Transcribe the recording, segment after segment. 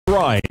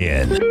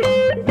O'Brien.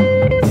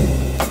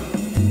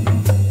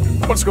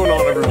 What's going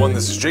on, everyone?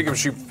 This is Jacob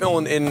Shoup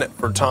filling in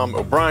for Tom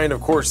O'Brien.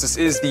 Of course, this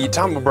is the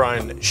Tom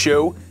O'Brien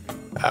Show.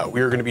 We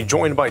are going to be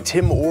joined by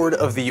Tim Ord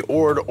of the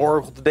Ord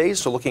Oracle today,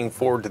 so looking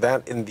forward to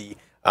that in the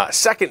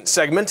second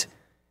segment.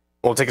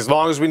 Won't take as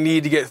long as we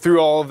need to get through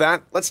all of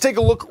that. Let's take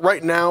a look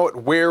right now at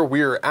where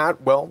we're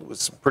at. Well, it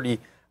was some pretty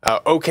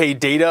okay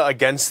data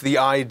against the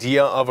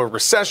idea of a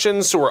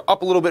recession, so we're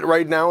up a little bit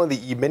right now in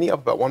the E-mini, up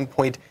about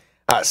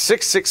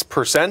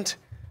 1.66%.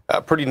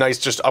 Pretty nice,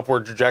 just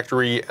upward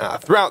trajectory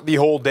throughout the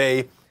whole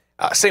day.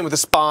 Same with the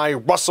SPY.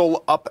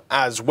 Russell up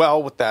as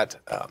well with that.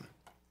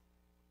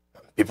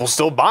 People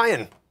still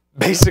buying,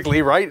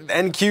 basically, right?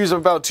 NQ's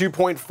about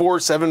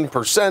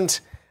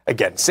 2.47%.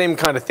 Again, same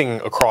kind of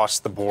thing across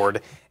the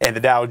board. And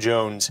the Dow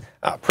Jones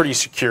pretty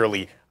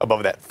securely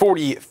above that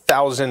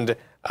 $40,000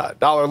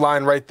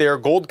 line right there.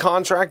 Gold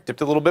contract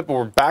dipped a little bit, but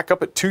we're back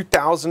up at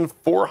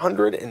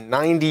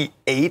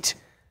 2,498,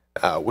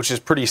 which is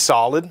pretty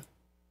solid.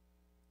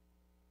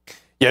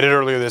 Yeah, I did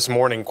earlier this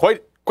morning.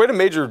 Quite a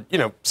major,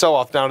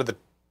 sell-off down to the,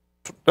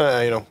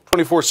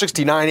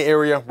 2469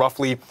 area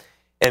roughly,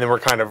 and then we're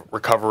kind of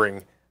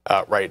recovering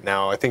right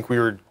now. I think we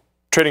were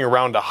trading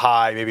around a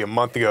high maybe a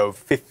month ago,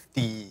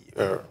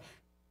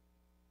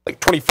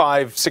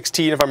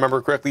 25.16 if I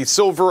remember correctly.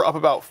 Silver up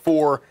about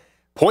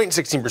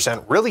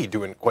 4.16%, really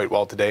doing quite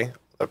well today,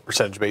 a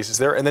percentage basis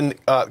there. And then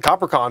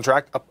copper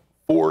contract up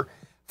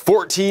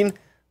 4.14.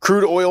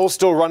 Crude oil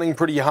still running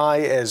pretty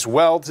high as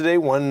well today,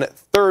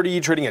 130,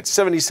 trading at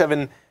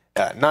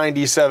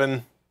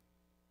 77.97.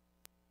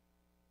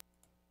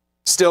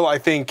 Still, I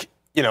think,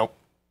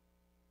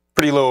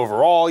 pretty low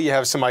overall. You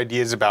have some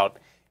ideas about,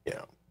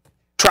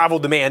 travel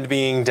demand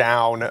being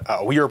down.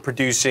 We are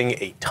producing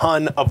a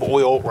ton of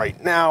oil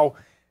right now.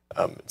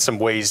 Some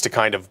ways to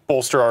kind of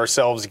bolster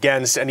ourselves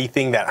against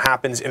anything that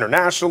happens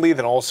internationally.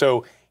 Then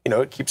also,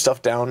 it keeps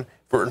stuff down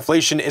for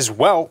inflation as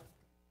well.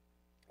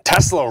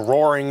 Tesla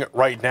roaring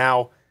right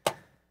now.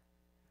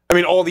 I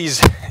mean, all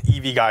these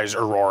EV guys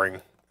are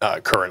roaring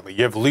currently.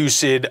 You have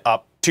Lucid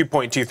up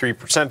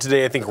 2.23%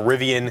 today. I think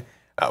Rivian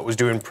was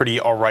doing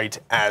pretty all right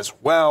as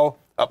well,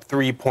 up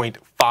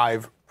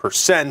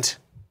 3.5%.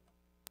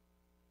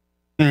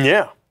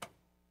 Yeah,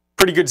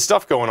 pretty good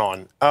stuff going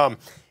on.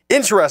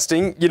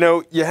 Interesting,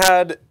 you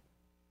had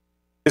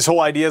this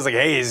whole idea is like,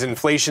 hey, is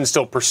inflation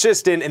still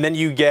persistent? And then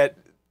you get,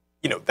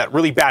 that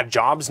really bad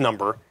jobs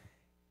number,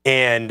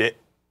 and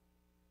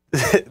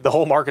the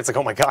whole market's like,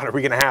 oh my God, are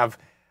we going to have,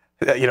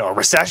 a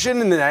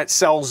recession? And then that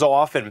sells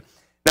off. And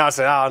now it's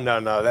like, oh,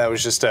 no, that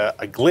was just a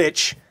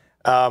glitch.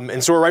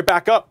 And so we're right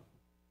back up,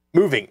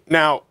 moving.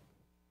 Now,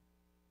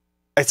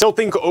 I still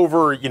think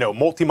over,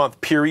 multi-month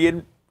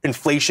period,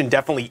 inflation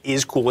definitely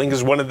is cooling,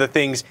 because one of the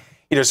things,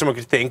 someone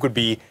could think would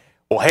be,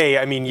 well, hey,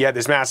 I mean, you had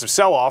this massive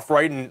sell-off,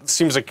 right? And it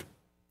seems like,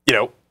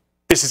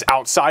 this is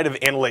outside of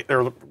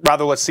or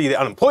rather, let's see, the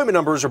unemployment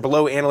numbers are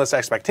below analyst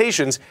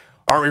expectations.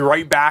 Aren't we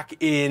right back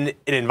in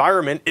an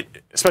environment,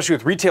 especially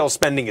with retail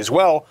spending as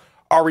well,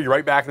 are we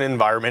right back in an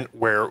environment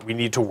where we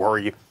need to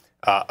worry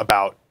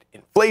about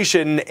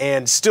inflation?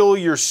 And still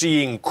you're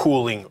seeing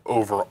cooling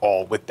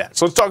overall with that.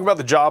 So let's talk about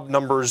the job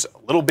numbers a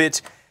little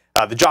bit.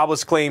 The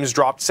jobless claims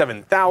dropped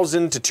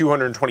 7,000 to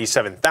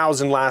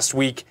 227,000 last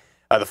week.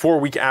 The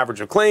 4-week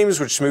average of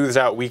claims, which smooths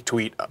out week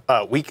to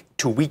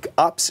week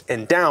ups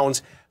and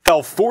downs,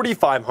 fell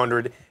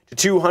 4,500 to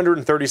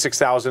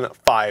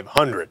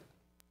 236,500.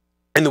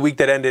 In the week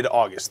that ended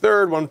August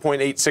 3rd,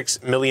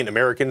 1.86 million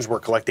Americans were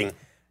collecting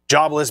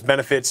jobless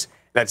benefits.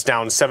 That's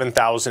down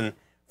 7,000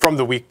 from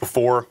the week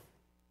before.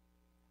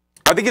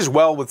 I think as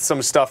well with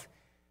some stuff,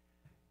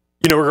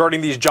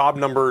 regarding these job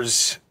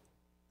numbers,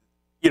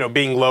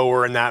 being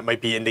lower, and that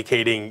might be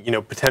indicating,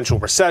 potential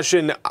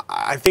recession.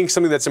 I think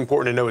something that's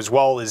important to know as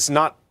well is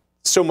not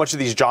so much of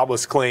these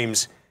jobless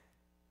claims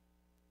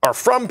are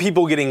from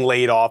people getting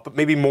laid off, but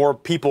maybe more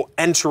people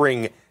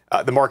entering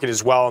the market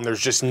as well, and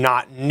there's just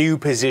not new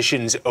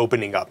positions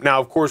opening up.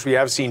 Now, of course, we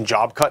have seen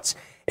job cuts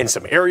in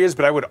some areas,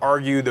 but I would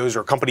argue those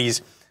are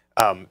companies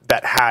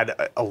that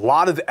had a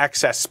lot of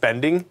excess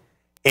spending,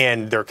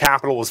 and their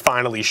capital was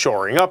finally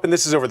shoring up, and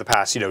this is over the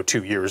past,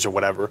 2 years or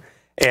whatever.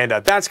 And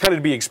that's kind of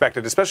to be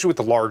expected, especially with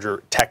the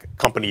larger tech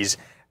companies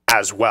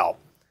as well.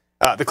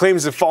 The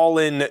claims have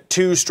fallen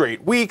 2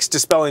 straight weeks,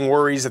 dispelling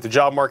worries that the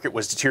job market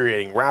was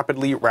deteriorating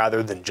rapidly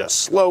rather than just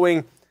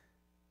slowing.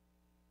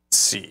 Let's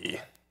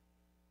see.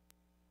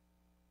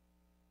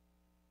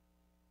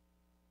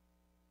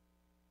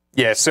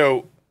 Yeah,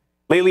 so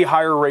lately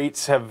higher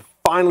rates have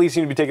finally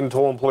seemed to be taking a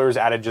toll. Employers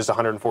added just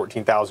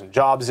 114,000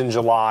 jobs in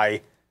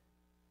July.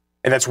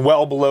 And that's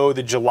well below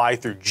the July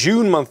through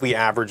June monthly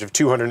average of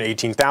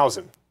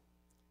 218,000.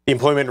 The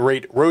employment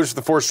rate rose for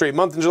the 4th straight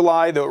month in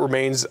July, though it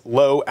remains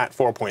low at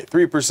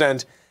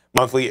 4.3%.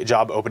 Monthly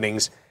job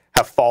openings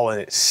have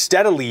fallen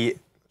steadily,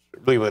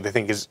 really what I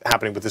think is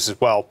happening with this as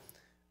well,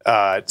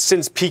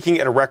 since peaking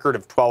at a record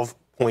of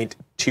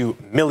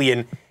 12.2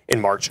 million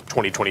in March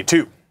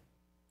 2022.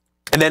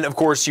 And then, of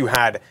course, you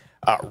had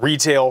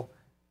retail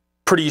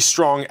pretty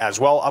strong as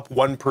well, up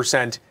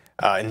 1%.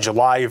 in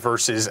July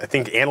versus, I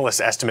think,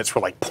 analyst estimates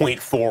were like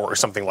 0.4 or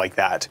something like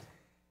that.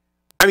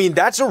 I mean,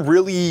 that's a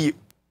really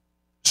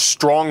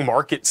strong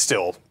market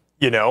still,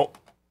 you know.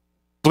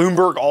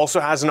 Bloomberg also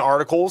has an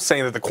article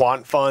saying that the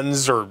quant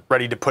funds are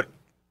ready to put a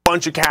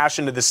bunch of cash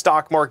into the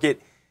stock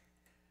market.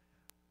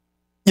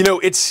 You know,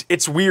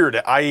 it's weird.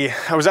 I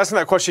was asking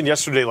that question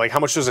yesterday, like how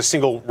much does a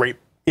single rate,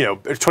 you know,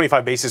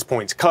 25 basis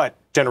points cut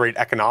generate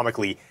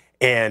economically?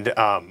 And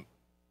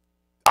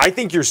I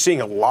think you're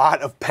seeing a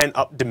lot of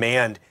pent-up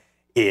demand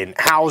in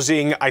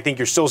housing. I think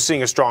you're still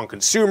seeing a strong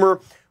consumer.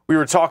 We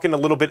were talking a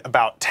little bit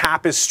about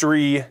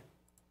Tapestry,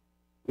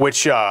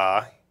 which, give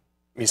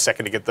me a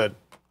second to get the,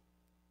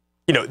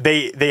 you know,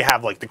 they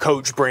have like the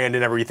Coach brand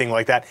and everything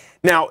like that.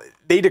 Now,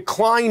 they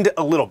declined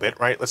a little bit,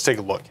 right? Let's take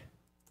a look.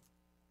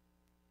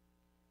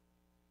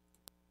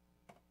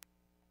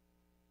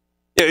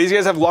 Yeah, these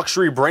guys have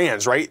luxury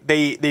brands, right?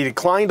 They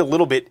declined a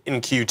little bit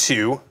in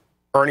Q2,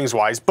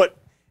 earnings-wise, but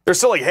they're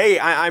still like, hey,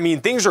 I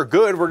mean, things are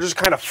good. We're just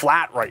kind of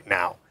flat right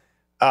now.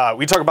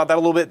 We talk about that a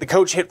little bit. The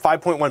Coach hit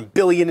 $5.1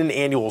 billion in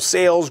annual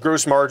sales.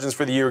 Gross margins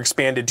for the year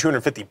expanded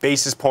 250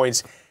 basis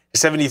points to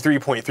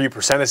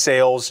 73.3% of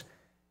sales.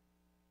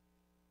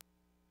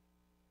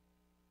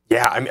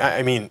 Yeah,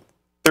 I mean,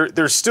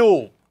 there's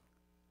still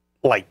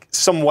like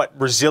somewhat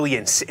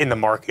resilience in the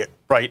market,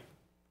 right?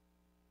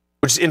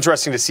 Which is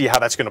interesting to see how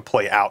that's going to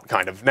play out,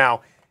 kind of.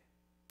 Now,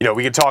 you know,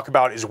 we could talk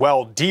about as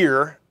well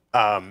Deere,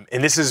 and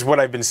this is what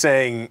I've been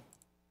saying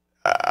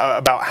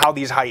about how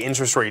these high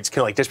interest rates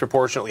can like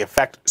disproportionately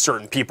affect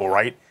certain people,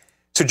 right?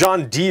 So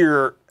John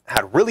Deere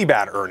had really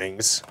bad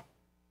earnings,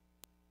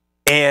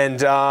 and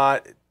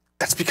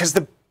that's because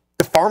the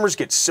farmers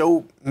get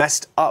so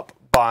messed up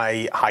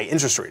by high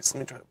interest rates. Let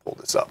me try to pull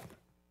this up.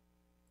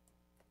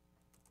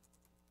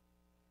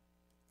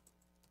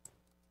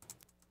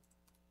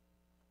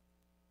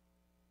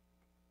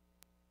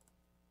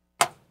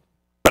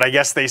 But I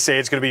guess they say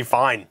it's going to be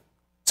fine.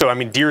 So, I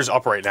mean, Deere's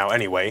up right now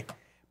anyway.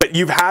 But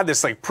you've had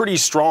this, like, pretty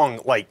strong,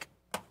 like,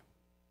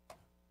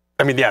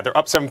 I mean, yeah, they're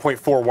up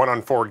 7.41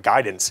 on forward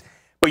guidance.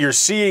 But you're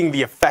seeing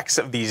the effects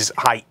of these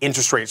high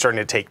interest rates starting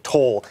to take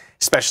toll,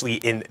 especially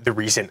in the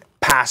recent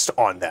past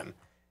on them.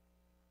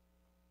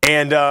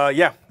 And,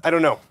 yeah, I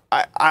don't know.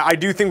 I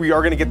do think we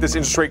are going to get this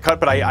interest rate cut,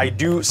 but I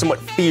do somewhat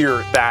fear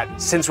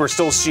that since we're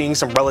still seeing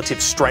some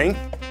relative strength,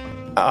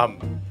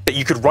 that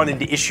you could run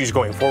into issues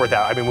going forward with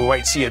that. I mean, we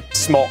might see a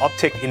small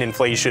uptick in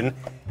inflation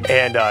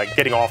and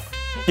getting off,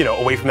 you know,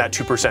 away from that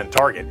 2%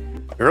 target.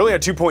 We're really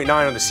at 2.9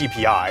 on the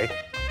CPI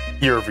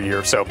year over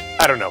year, so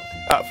I don't know.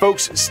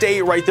 Folks,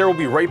 stay right there. We'll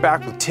be right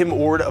back with Tim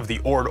Ord of the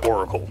Ord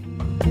Oracle.